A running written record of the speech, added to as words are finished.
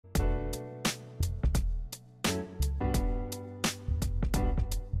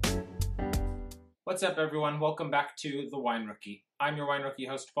What's up, everyone? Welcome back to The Wine Rookie. I'm your Wine Rookie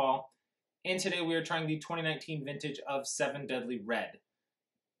host, Paul, and today we are trying the 2019 vintage of Seven Deadly Red.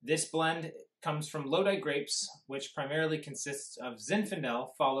 This blend comes from Lodi grapes, which primarily consists of Zinfandel,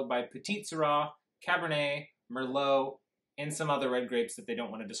 followed by Petit Syrah, Cabernet, Merlot, and some other red grapes that they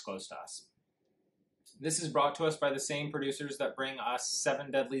don't want to disclose to us. This is brought to us by the same producers that bring us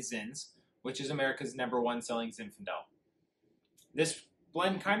Seven Deadly Zins, which is America's #1 selling Zinfandel. This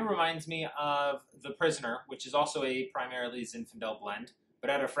blend kind of reminds me of The Prisoner, which is also a primarily Zinfandel blend, but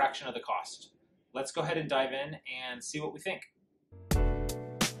at a fraction of the cost. Let's go ahead and dive in and see what we think.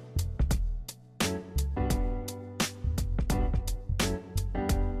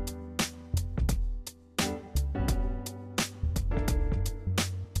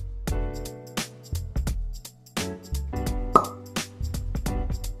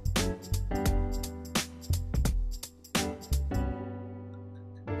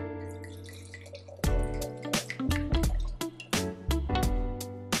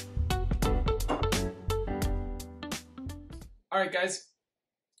 Alright guys,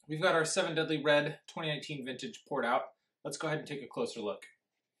 we've got our Seven Deadly Red 2019 vintage poured out. Let's go ahead and take a closer look.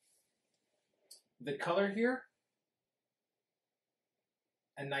 The color here,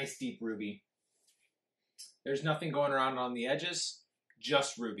 a nice deep ruby. There's nothing going around on the edges,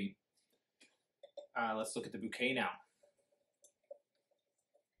 just ruby. Let's look at the bouquet now.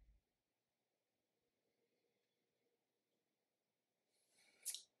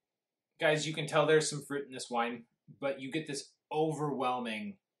 Guys, you can tell there's some fruit in this wine, but you get this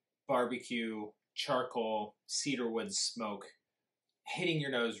overwhelming barbecue, charcoal, cedarwood smoke hitting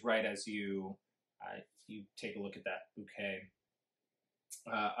your nose right as you take a look at that bouquet.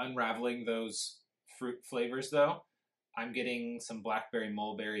 Unraveling those fruit flavors, though, I'm getting some blackberry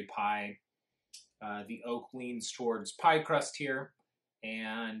mulberry pie. The oak leans towards pie crust here,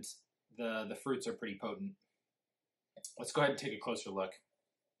 and the fruits are pretty potent. Let's go ahead and take a closer look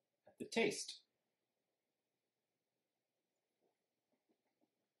at the taste.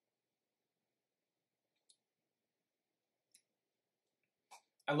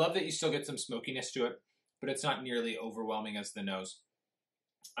 I love that you still get some smokiness to it, but it's not nearly overwhelming as the nose.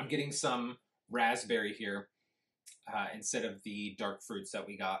 I'm getting some raspberry here instead of the dark fruits that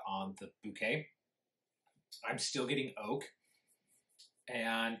we got on the bouquet. I'm still getting oak,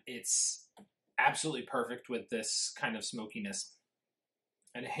 and it's absolutely perfect with this kind of smokiness.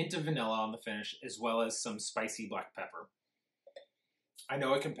 And a hint of vanilla on the finish, as well as some spicy black pepper. I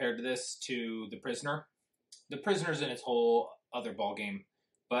know I compared this to The Prisoner. The Prisoner's in its whole other ballgame.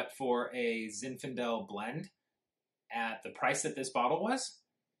 But for a Zinfandel blend, at the price that this bottle was,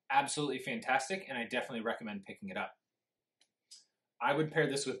 absolutely fantastic, and I definitely recommend picking it up. I would pair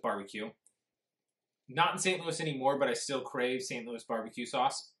this with barbecue. Not in St. Louis anymore, but I still crave St. Louis barbecue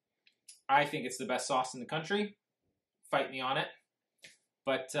sauce. I think it's the best sauce in the country. Fight me on it.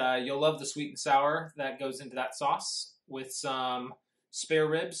 But you'll love the sweet and sour that goes into that sauce with some spare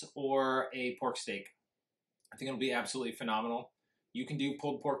ribs or a pork steak. I think it'll be absolutely phenomenal. You can do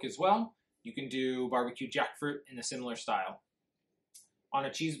pulled pork as well. You can do barbecue jackfruit in a similar style. On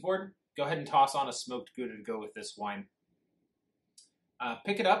a cheese board, go ahead and toss on a smoked Gouda to go with this wine.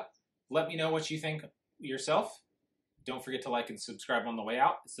 Pick it up. Let me know what you think yourself. Don't forget to like and subscribe on the way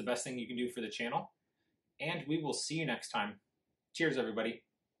out. It's the best thing you can do for the channel. And we will see you next time. Cheers, everybody.